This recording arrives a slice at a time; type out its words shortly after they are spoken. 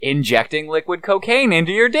injecting liquid cocaine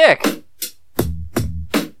into your dick.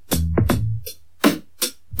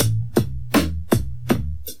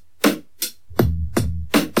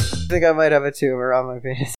 I think I might have a tumor on my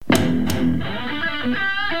penis.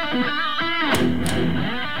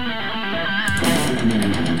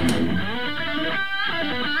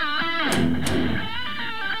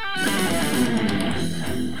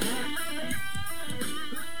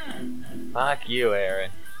 Fuck you,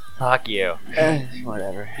 Aaron. Fuck you.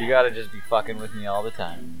 Whatever. You gotta just be fucking with me all the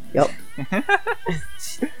time. Yep.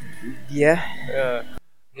 Yeah.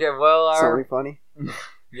 Yeah, well, Something funny.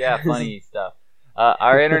 Yeah, funny stuff.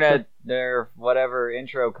 Our internet, their whatever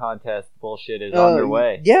intro contest bullshit is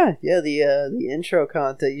underway. Yeah, the intro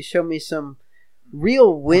contest. You showed me some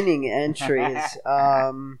real winning entries.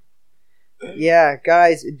 Yeah,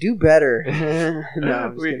 guys, do better. No,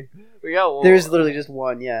 I'm just kidding. There's literally just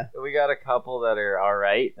one. Yeah, we got a couple that are all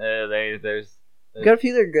right. There's got a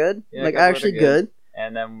few that are good, yeah, like actually good.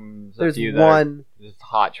 And then there's a few one that are just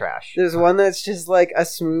hot trash. There's one that's just like a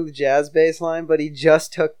smooth jazz bass line, but he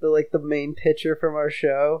just took the main picture from our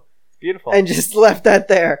show. Beautiful. And just left that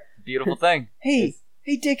there. Beautiful thing. Hey,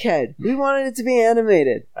 dickhead! We wanted it to be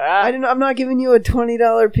animated. I'm not giving you a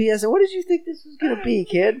 $20 PS. What did you think this was gonna be,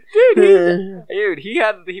 kid? Dude, he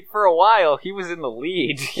for a while he was in the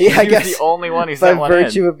lead. Yeah, I guess he was the only one who sent one in. By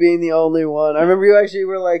virtue of being the only one. I remember you actually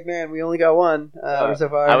were like, "Man, we only got one so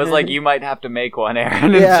far." I was like, "You might have to make one,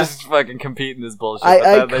 Aaron, and just fucking compete in this bullshit."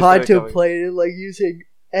 I contemplated like using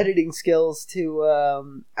editing skills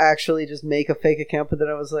to actually just make a fake account, but then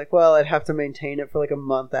I was like, well, I'd have to maintain it for like a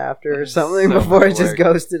month after or something before I just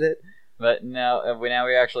ghosted it. But now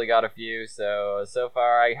we actually got a few. So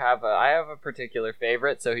far I have a particular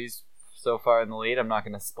favorite. So he's so far in the lead. I'm not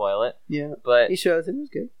going to spoil it. Yeah, but he showed it was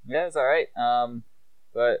good. Yeah, it's all right.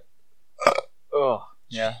 But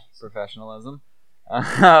professionalism.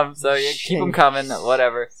 So yeah, keep them coming.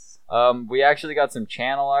 Whatever. We actually got some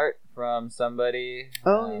channel art from somebody.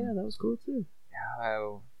 Oh yeah, that was cool too.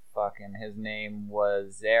 Oh, fucking his name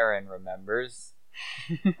was Aaron remembers.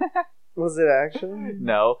 Was it actually?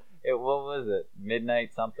 No. What was it?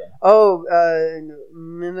 Midnight something. Oh,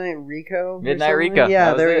 Midnight Rico. Midnight Rico.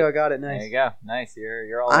 Yeah, there we go. Got it. Nice. There you go. Nice.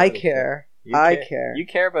 You're all. I care. I care. You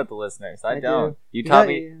care about the listeners. I don't. Do. You taught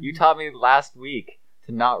me. You taught me last week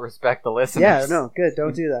to not respect the listeners. Yeah. No. Good.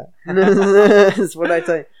 Don't do that. That's what I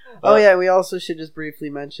tell you. Oh yeah, we also should just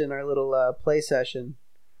briefly mention our little play session.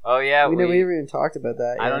 Oh yeah, we never even talked about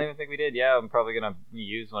that yet. I don't even think we did. Yeah, I'm probably gonna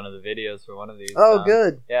use one of the videos for one of these. Oh,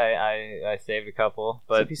 good. Yeah, I saved a couple.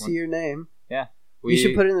 But so if you see your name, yeah, you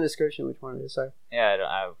should put it in the description which one it is. Sorry. Yeah,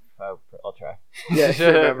 I'll try. Yeah, I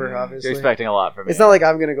should remember. Obviously, you're expecting a lot from me. It's not like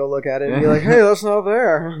I'm gonna go look at it and be like, "Hey, that's not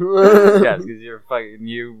there." Yes, because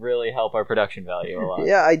you really help our production value a lot.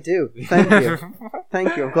 Yeah, I do. Thank you.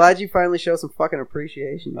 Thank you. I'm glad you finally show some fucking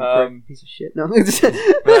appreciation. You piece of shit. No.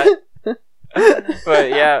 But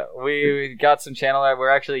yeah, we got some channel art.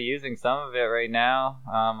 We're actually using some of it right now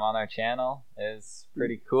on our channel. It's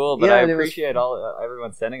pretty cool, but I appreciate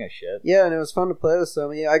everyone sending us shit. Yeah, and it was fun to play with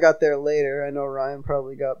some. Yeah, I got there later. I know Ryan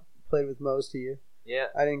probably played with most of you. Yeah,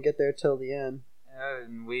 I didn't get there till the end.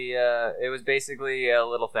 And it was basically a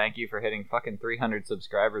little thank you for hitting fucking 300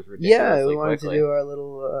 subscribers ridiculously Yeah, we wanted quickly. to do our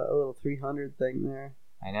little 300 thing there.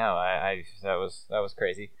 I know, that was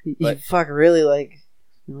crazy. You fuck really like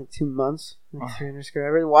 2 months, 300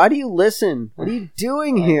 subscribers. Why do you listen? What are you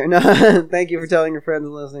doing here? No, thank you for telling your friends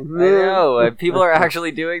and listening. I know people are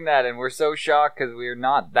actually doing that, and we're so shocked because we're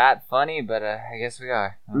not that funny, but I guess we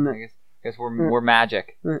are. I guess we're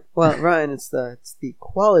magic. Well, Ryan, it's the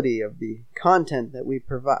quality of the content that we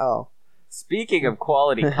provide. Oh. Speaking of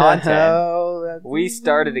quality content, we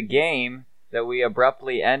started a game that we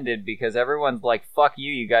abruptly ended because everyone's like, "Fuck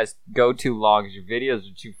you! You guys go too long. Your videos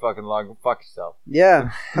are too fucking long. Go fuck yourself."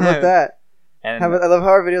 Yeah, how about that? And I love how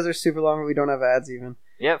our videos are super long, but we don't have ads even.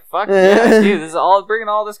 Yeah, fuck yeah, dude. This is all bringing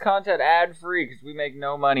all this content ad free because we make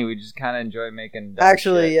no money. We just kind of enjoy making.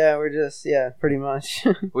 Actually, shit. Yeah, we're just pretty much.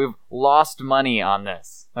 We've lost money on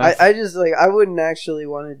this. I just I wouldn't actually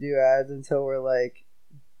want to do ads until we're like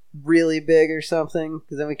really big or something,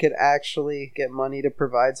 because then we could actually get money to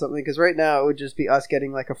provide something. Because right now it would just be us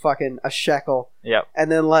getting like a shekel. Yep.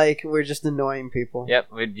 And then like we're just annoying people. Yep.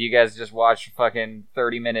 You guys just watch fucking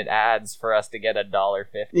 30-minute ads for us to get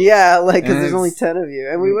 $1.50. Yeah, like because there's only 10 of you,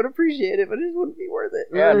 and we would appreciate it, but it wouldn't be worth it.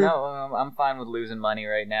 Yeah, no, I'm fine with losing money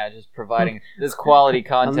right now, just providing this quality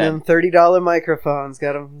content. And them $30 microphones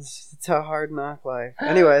got them. It's a hard knock life.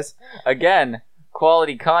 Anyways, again.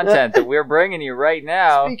 Quality content that we're bringing you right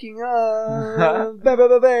now. Speaking of,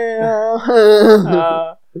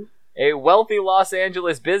 A wealthy Los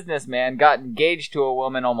Angeles businessman got engaged to a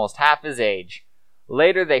woman almost half his age.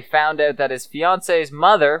 Later, they found out that his fiance's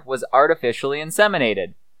mother was artificially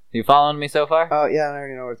inseminated. You following me so far? Oh, yeah, I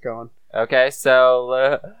already know where it's going. Okay,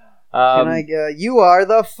 so... Can I go, you are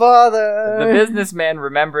the father! The businessman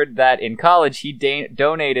remembered that in college he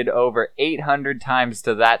donated over 800 times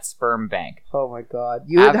to that sperm bank. Oh my god.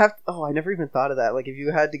 You would have... Oh, I never even thought of that. Like, if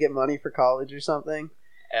you had to get money for college or something,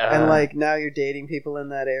 and, like, now you're dating people in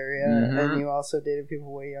that area, and you also dated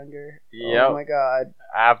people way younger. Yep. Oh my god.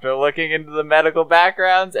 After looking into the medical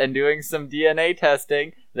backgrounds and doing some DNA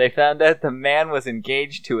testing, they found out the man was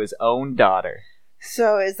engaged to his own daughter.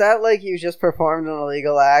 So, is that like you just performed an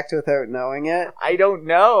illegal act without knowing it? I don't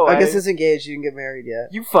know. I guess it's engaged, you didn't get married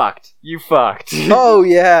yet. You fucked. Oh,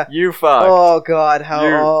 yeah. You fucked. Oh, God, how...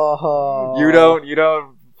 You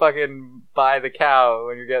don't fucking buy the cow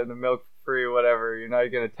when you're getting the milk free or whatever. You're not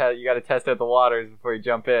gonna you gotta test out the waters before you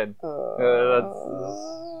jump in.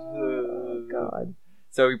 God.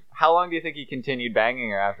 So, how long do you think he continued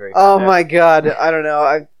banging her after he Oh, my God. I don't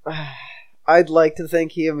know. I'd like to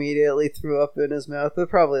think he immediately threw up in his mouth, but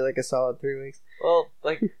probably like a solid 3 weeks. Well,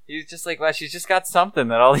 like, he was just like, wow, she's just got something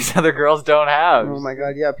that all these other girls don't have. Oh my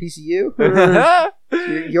god, yeah, a piece of you?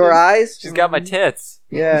 your eyes? She's got my tits.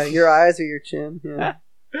 Yeah, your eyes or your chin. Yeah.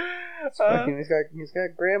 He's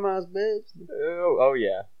got grandma's boobs. Oh,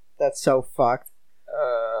 yeah. That's so fucked.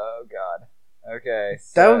 Oh, God. Okay.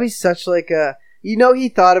 So. That would be such like a... You know, he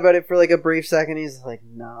thought about it for like a brief second. He's like,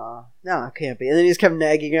 no, it can't be. And then he just kept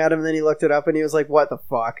nagging at him. And then he looked it up and he was like, what the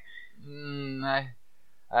fuck? Do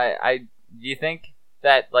you think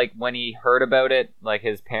that like when he heard about it, like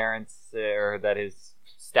his parents or that his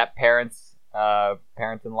step parents,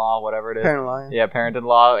 parent-in-law, whatever it is, Parent-in-law, yeah,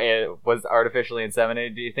 parent-in-law was artificially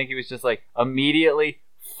inseminated? Do you think he was just like immediately,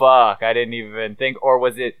 fuck, I didn't even think, or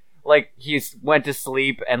was it? Like, he went to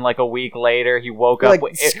sleep, and, like, a week later, he woke up...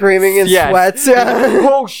 Like, screaming in sweats.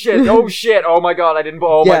 Oh, shit. Oh, my God, I didn't...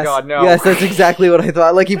 Oh, my God, no. Yes, that's exactly what I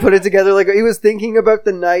thought. Like, he put it together, like, he was thinking about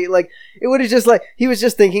the night. Like, it would have just, like... He was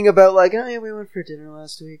just thinking about, like, oh, yeah, we went for dinner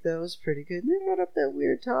last week. That was pretty good. And they brought up that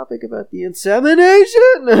weird topic about the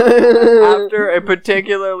insemination. After a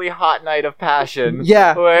particularly hot night of passion.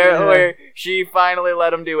 Yeah. Where she finally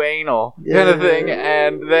let him do anal. Kind of thing.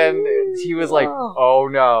 And then he was like, oh,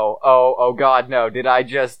 no. Oh God, no. Did I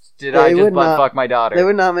just butt fuck my daughter? They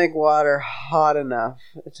would not make water hot enough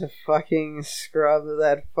to fucking scrub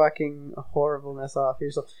that fucking horribleness off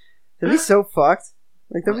yourself. That'd be so fucked.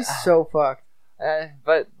 Like, that'd be so fucked.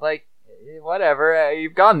 But, like, whatever.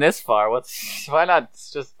 You've gone this far. Why not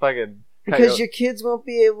just fucking... Because your kids won't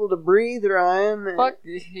be able to breathe, Ryan. Fuck,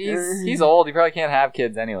 he's old. He probably can't have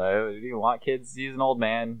kids anyway. Do you want kids? He's an old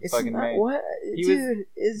man. It's fucking not, what? Dude,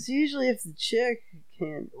 it's usually if the chick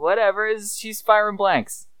can't... Whatever. She's firing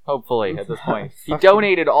blanks, hopefully, at this point. He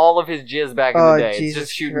donated all of his jizz back in the day. Jesus it's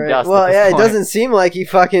just shooting Christ. dust Well, at this yeah, point. It doesn't seem like he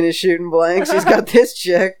fucking is shooting blanks. He's got this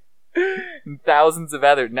chick. And thousands of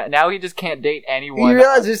other. Now he just can't date anyone. You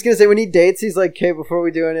realize, I was just gonna say, when he dates, he's like, okay, before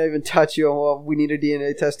we do anything, even touch you, well, we need a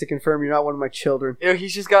DNA test to confirm you're not one of my children.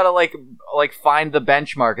 He's just gotta like find the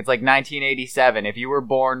benchmark. It's like 1987. If you were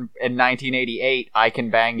born in 1988, I can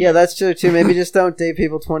bang you. Yeah, that's true too. Maybe just don't date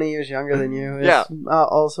people 20 years younger than you. It's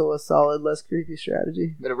also a solid, less creepy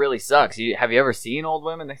strategy. But it really sucks. Have you ever seen old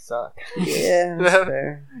women? They suck. Yeah, that's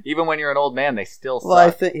fair. Even when you're an old man, they still suck. Well, I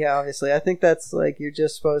think, yeah, obviously. I think that's like, you're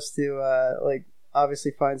just supposed to, like,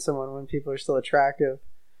 obviously find someone when people are still attractive.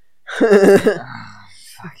 Fuck,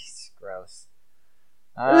 he's gross.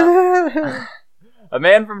 A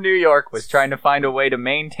man from New York was trying to find a way to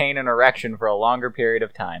maintain an erection for a longer period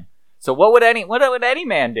of time. So what would any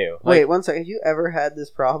man do? Wait, one second. Have you ever had this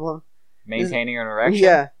problem? Maintaining an erection?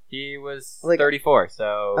 Yeah. He was 34,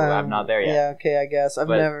 so I'm not there yet. Yeah, okay, I guess.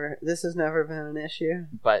 This has never been an issue.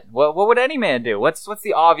 But what would any man do? What's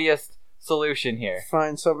the obvious solution here?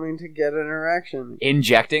 Find something to get an erection.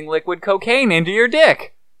 Injecting liquid cocaine into your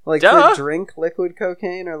dick. Like, to drink liquid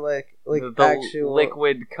cocaine, or like the actual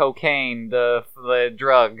liquid cocaine, the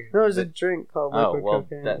drug. No, there's a drink called liquid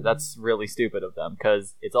cocaine. That's really stupid of them,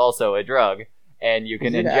 because it's also a drug, and you can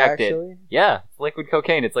Is it inject actually? it. Yeah, liquid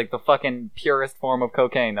cocaine. It's like the fucking purest form of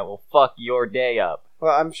cocaine that will fuck your day up.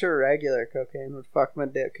 Well, I'm sure regular cocaine would fuck my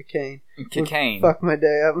day. Cocaine. Fuck my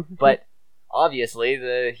day up. But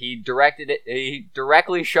obviously, he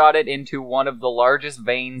directly shot it into one of the largest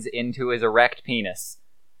veins into his erect penis.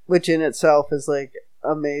 Which in itself is like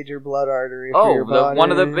a major blood artery for your body.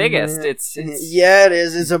 One of the biggest. It's yeah, it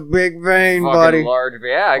is. It's a big vein, buddy. Large.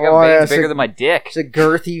 Yeah, I got veins bigger than my dick. It's a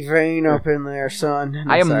girthy vein up in there, son.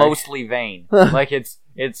 I am mostly vain. Like it's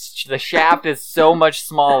the shaft is so much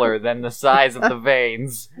smaller than the size of the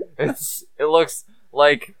veins. It looks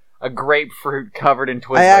like a grapefruit covered in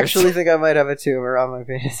Twizzlers. I actually think I might have a tumor on my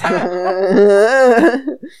penis.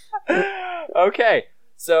 Okay,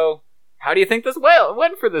 so how do you think this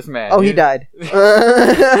went for this man? Oh, he died.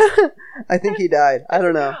 I think he died. I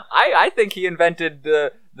don't know. I think he invented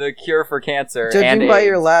the cure for cancer. Judging by AIDS.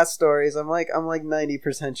 your last stories, I'm like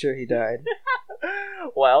 90% sure he died.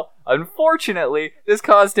 Well, unfortunately, this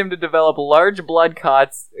caused him to develop large blood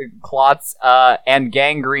clots, and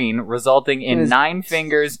gangrene, resulting in 9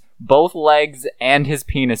 fingers, both legs, and his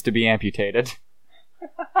penis to be amputated.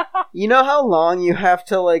 You know how long you have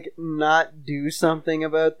to, like, not do something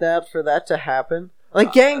about that for that to happen?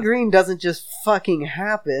 Like, gangrene doesn't just fucking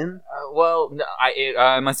happen.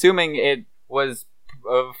 I'm assuming it was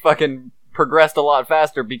fucking progressed a lot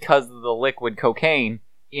faster because of the liquid cocaine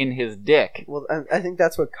in his dick. Well, I think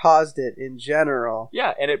that's what caused it in general.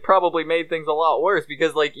 Yeah, and it probably made things a lot worse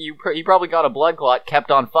because, like, he probably got a blood clot, kept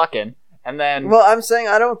on fucking, and then... Well, I'm saying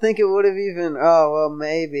I don't think it would have even... Oh, well,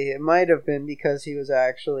 maybe. It might have been because he was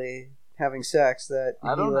actually having sex that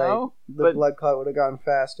the blood clot would have gone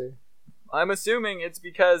faster. I'm assuming it's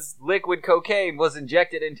because liquid cocaine was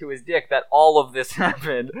injected into his dick that all of this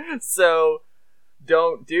happened. So,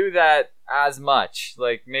 don't do that as much.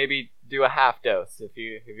 Like, maybe do a half dose if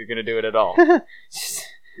you're gonna do it at all.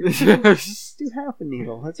 Just do half a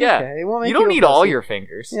needle. That's okay. It won't make you don't need all your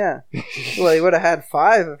fingers. Yeah. Well, he would have had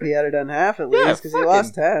 5 if he had done half at least, because he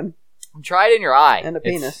lost 10. Try it in your eye. And a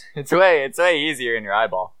penis. It's way easier in your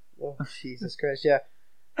eyeball. Oh, Jesus Christ! Yeah.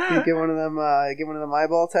 You get one of them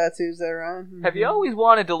eyeball tattoos there, Ryan. Have you always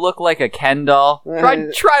wanted to look like a Ken doll?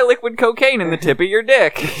 Try liquid cocaine in the tip of your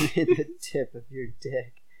dick. In the tip of your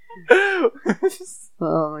dick.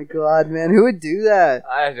 Oh my god, man, who would do that?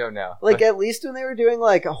 I don't know. Like, at least when they were doing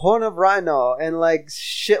like Horn of Rhino and like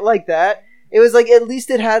shit like that, it was like at least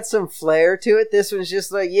it had some flair to it. This one's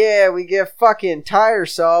just like, yeah, we get fucking tire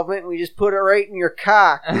solvent and we just put it right in your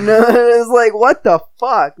cock. You know, it's like, what the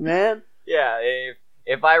fuck, man? Yeah,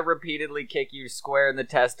 if I repeatedly kick you square in the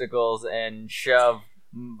testicles and shove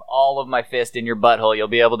all of my fist in your butthole, you'll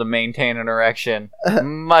be able to maintain an erection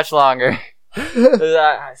much longer.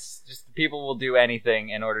 Just people will do anything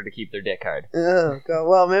in order to keep their dick hard. Oh god!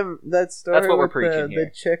 Well, remember that story? That's what we're with preaching here.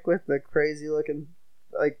 The chick with the crazy looking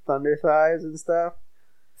like thunder thighs and stuff.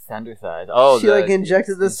 Thunder thighs. Oh, she like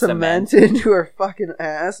injected the cement into her fucking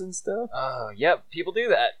ass and stuff. Oh, yep. People do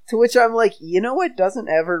that. To which I'm like, you know what doesn't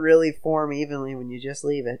ever really form evenly when you just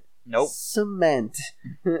leave it? Nope. Cement.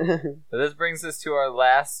 So this brings us to our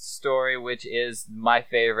last story, which is my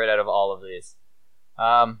favorite out of all of these.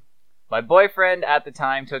 My boyfriend at the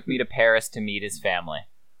time took me to Paris to meet his family.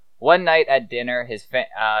 One night at dinner, his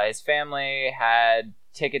family had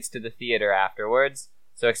tickets to the theater afterwards,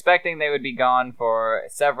 so expecting they would be gone for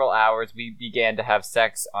several hours, we began to have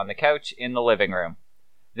sex on the couch in the living room.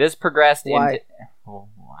 This progressed into... Well,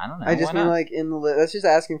 I don't know. I just mean like that's just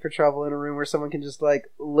asking for trouble in a room where someone can just like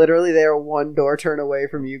literally they are one door turn away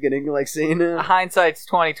from you getting like seen. Hindsight's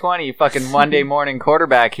 20/20. You fucking Monday morning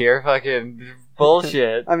quarterback here. Fucking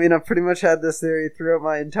bullshit. I mean, I've pretty much had this theory throughout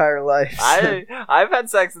my entire life. So. I've had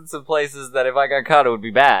sex in some places that if I got caught, it would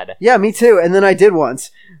be bad. Yeah, me too. And then I did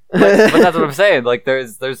once. but that's what I'm saying. Like,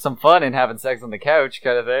 there's some fun in having sex on the couch,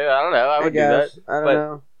 kind of thing. I don't know. I would do that. I don't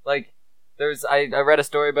know. Like. I read a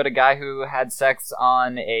story about a guy who had sex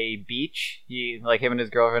on a beach. Him and his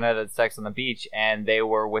girlfriend had sex on the beach, and they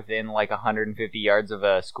were within like 150 yards of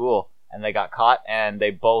a school, and they got caught, and they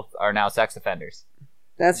both are now sex offenders.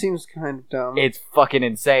 That seems kind of dumb. It's fucking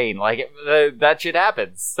insane. Like, that shit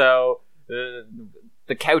happens. So,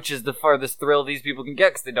 the couch is the farthest thrill these people can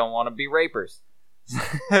get because they don't want to be rapers.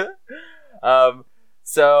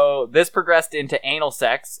 So, this progressed into anal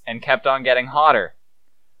sex and kept on getting hotter.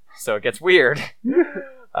 So it gets weird.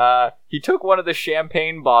 He took one of the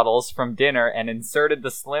champagne bottles from dinner and inserted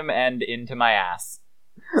the slim end into my ass.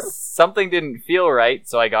 Something didn't feel right,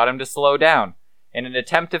 so I got him to slow down. In an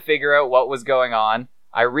attempt to figure out what was going on,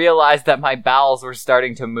 I realized that my bowels were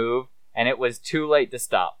starting to move, and it was too late to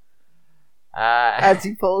stop. As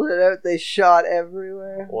he pulled it out, they shot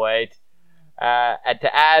everywhere. Wait. And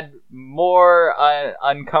to add more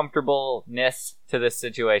uncomfortableness to this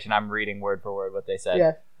situation, I'm reading word for word what they said.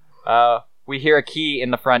 Yeah. We hear a key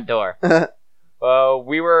in the front door.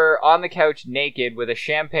 We were on the couch naked with a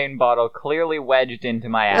champagne bottle clearly wedged into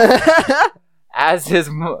my ass. As his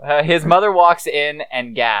mother walks in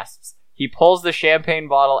and gasps, he pulls the champagne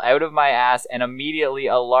bottle out of my ass, and immediately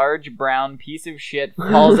a large brown piece of shit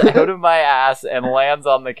falls out of my ass and lands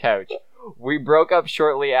on the couch. We broke up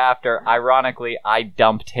shortly after. Ironically, I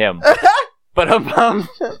dumped him. But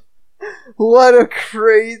What a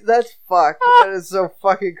crazy... That's fucked. That is so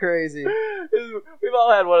fucking crazy. We've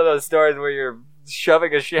all had one of those stories where you're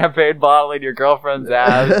shoving a champagne bottle in your girlfriend's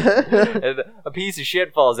ass and a piece of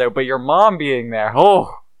shit falls out, but your mom being there,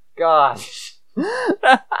 oh gosh.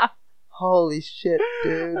 Holy shit,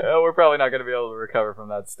 dude. We're probably not going to be able to recover from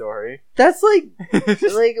that story. That's like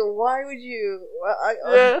why would you...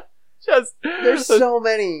 There's so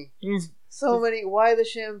many. So many. Why the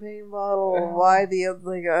champagne bottle? Why the...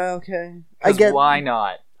 okay. I get. Why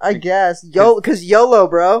not? I guess. Because YOLO,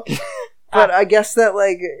 bro. But I guess that,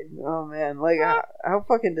 oh man, how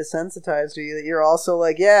fucking desensitized are you that you're also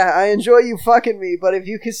like, yeah, I enjoy you fucking me, but if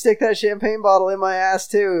you could stick that champaign bottle in my ass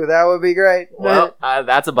too, that would be great. Well,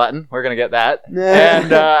 that's a button. We're gonna get that. And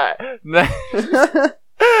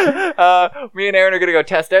me and Aaron are gonna go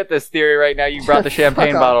test out this theory right now. You brought the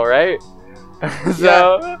champagne bottle, right?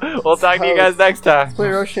 So, we'll talk to you guys next time.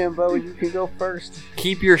 Play Rochambeau, you can go first.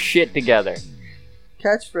 Keep your shit together.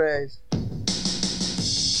 Catchphrase.